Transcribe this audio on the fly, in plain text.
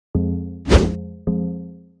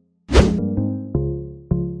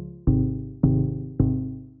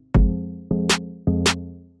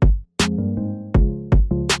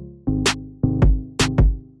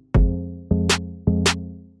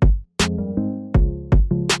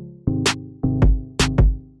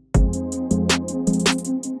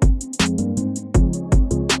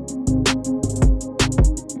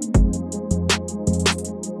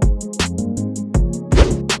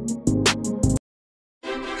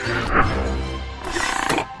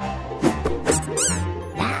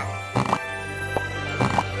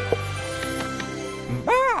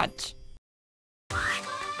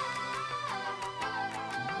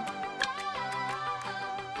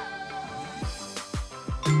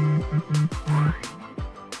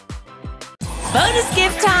Bonus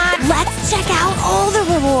gift time! Let's check out all the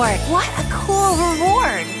rewards. What a cool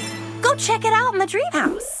reward! Go check it out in the dream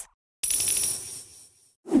house.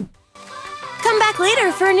 Come back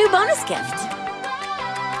later for a new bonus gift.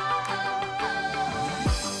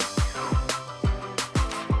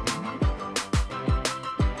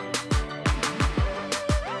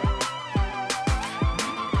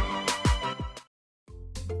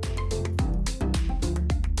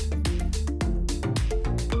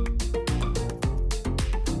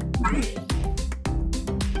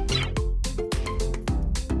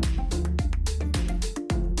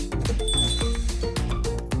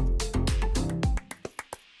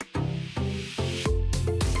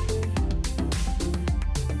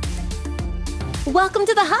 Welcome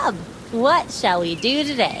to the hub. What shall we do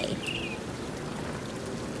today?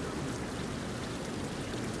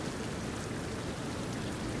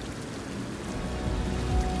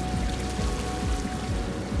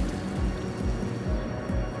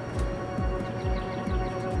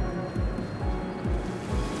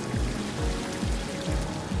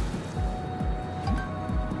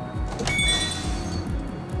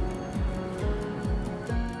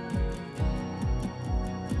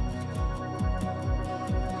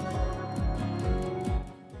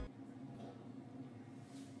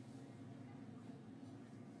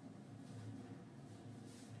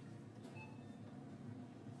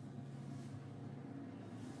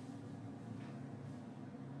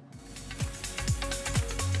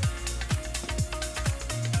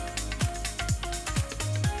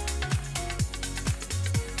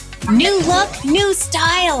 New look, new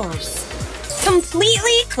styles.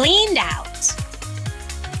 Completely cleaned out.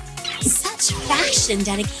 Such fashion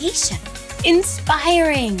dedication.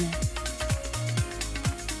 Inspiring.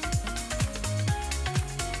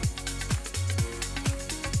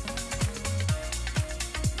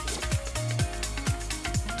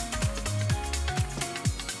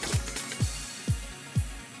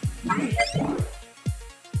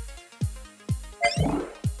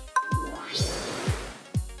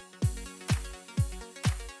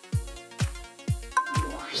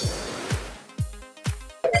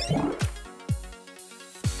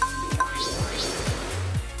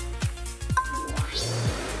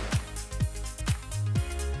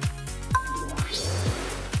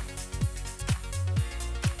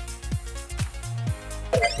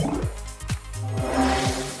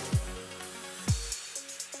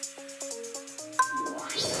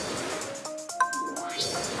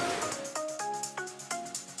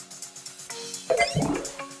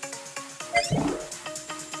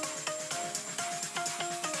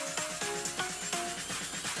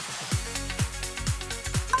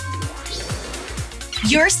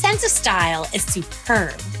 Your sense of style is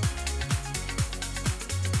superb.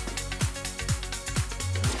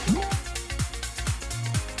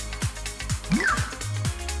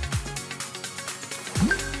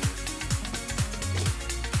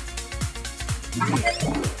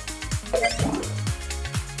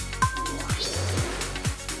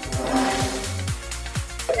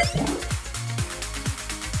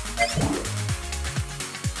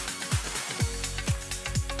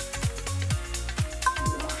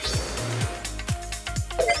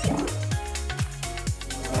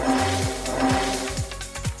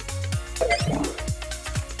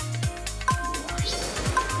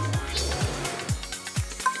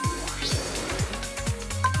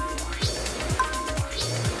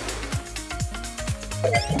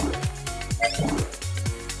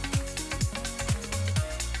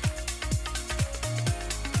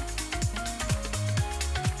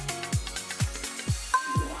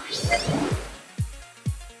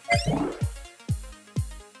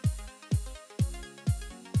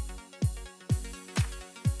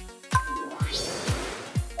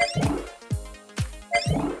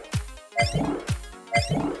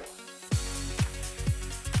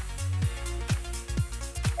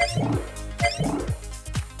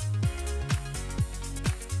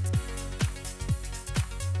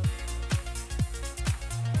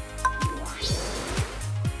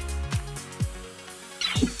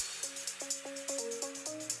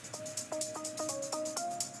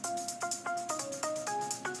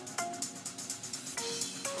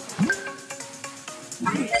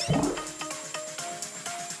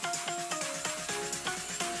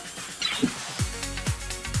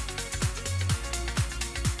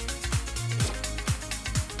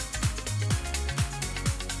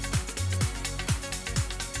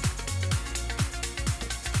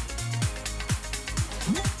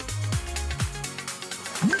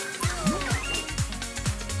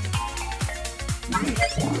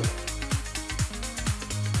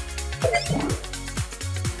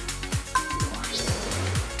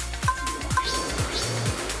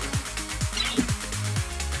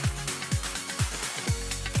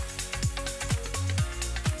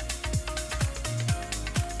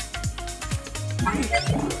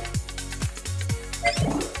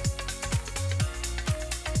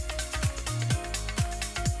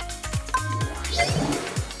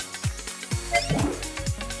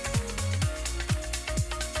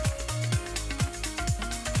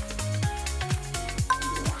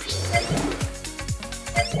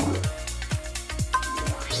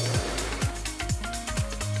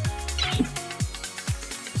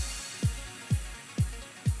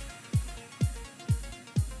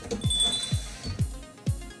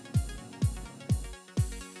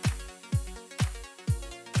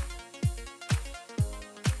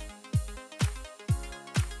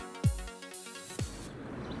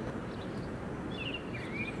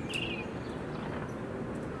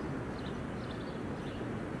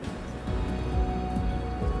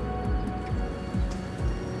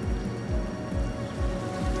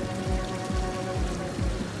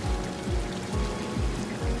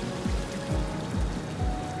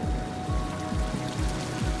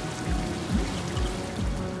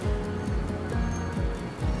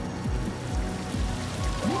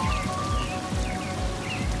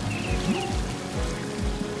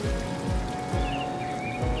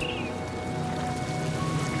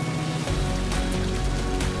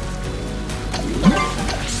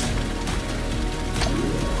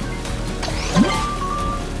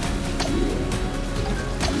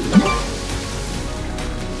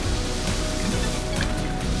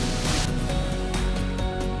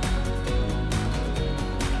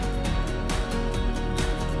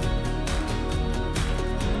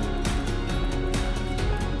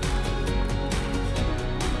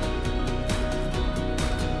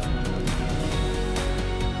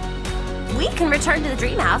 We can return to the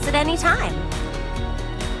dream house at any time.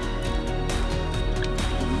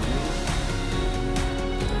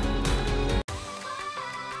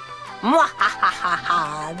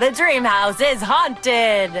 Mwahahaha! The dream house is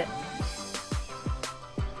haunted!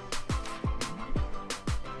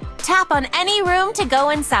 Tap on any room to go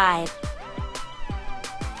inside.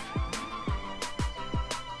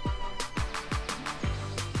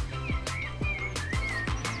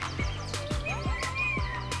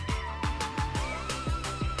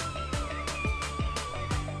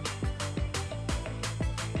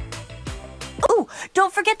 Ooh,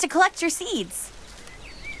 don't forget to collect your seeds.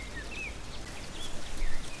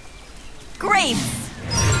 Grapes!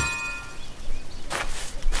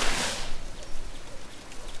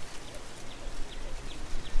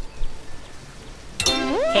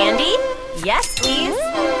 Candy? Yes, please.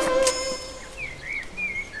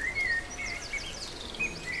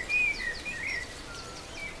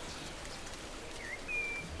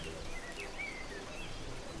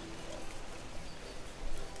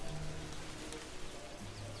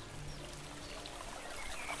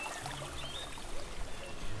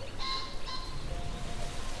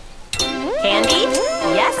 Candy?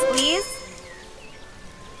 Yes, please.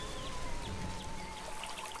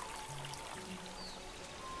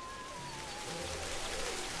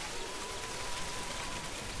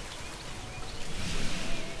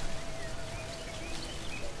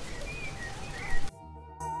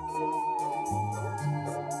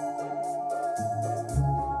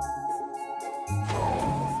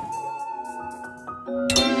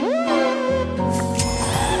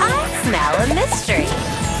 I smell a mystery.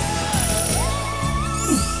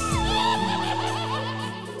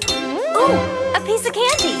 Ooh, a piece of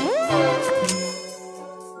candy.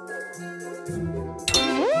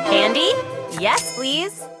 Candy? Yes,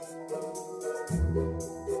 please.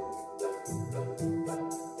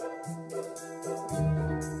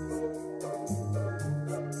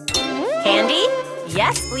 Candy?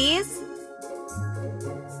 Yes, please.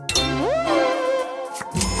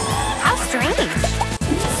 How strange.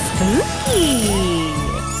 Spooky.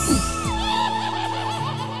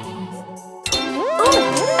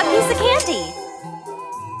 A piece of candy.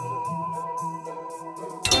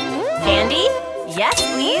 Candy? Yes,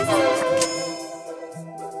 please.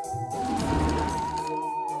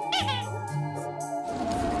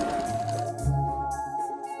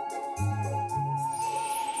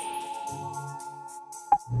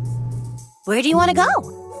 Where do you want to go?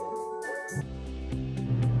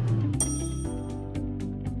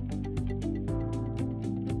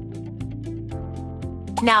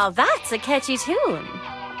 Now that's a catchy tune.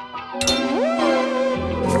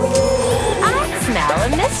 I smell a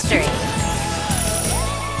mystery.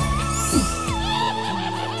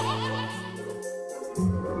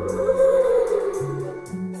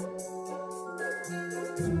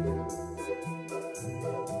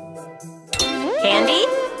 Candy?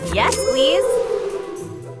 Yes, please.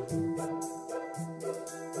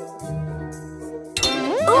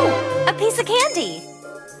 Ooh, a piece of candy.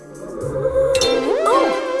 Ooh,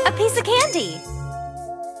 a piece of candy.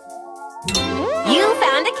 You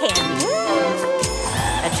found a candy.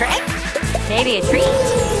 A trick? Maybe a treat?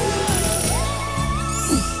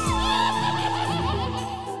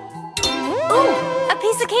 Ooh, a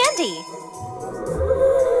piece of candy.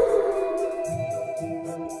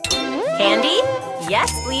 Candy?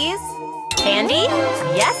 Yes, please. Candy?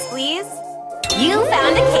 Yes, please. You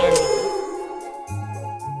found a candy.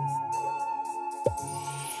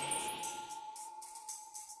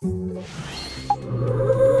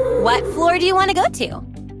 What floor do you want to go to?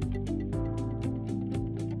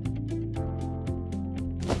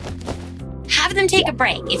 Have them take a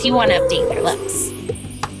break if you want to update their looks.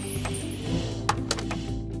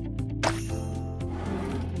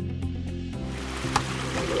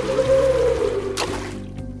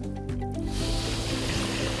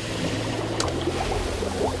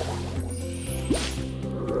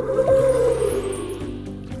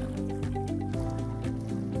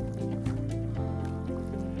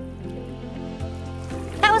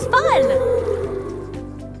 That was fun!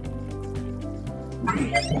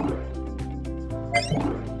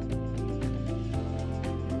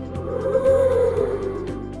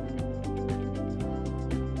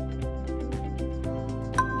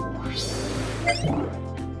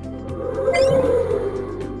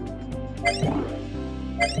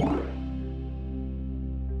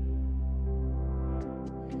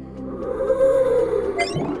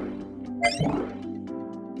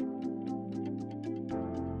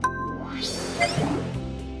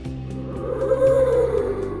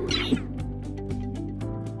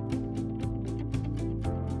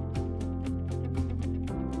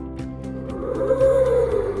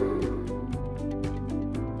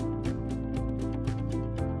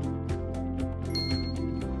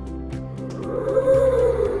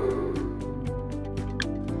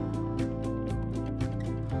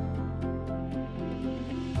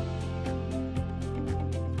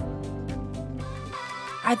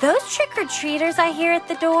 Are those trick-or-treaters I hear at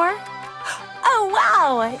the door? Oh,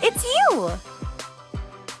 wow! It's you!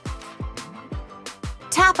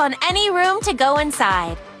 Tap on any room to go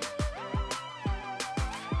inside.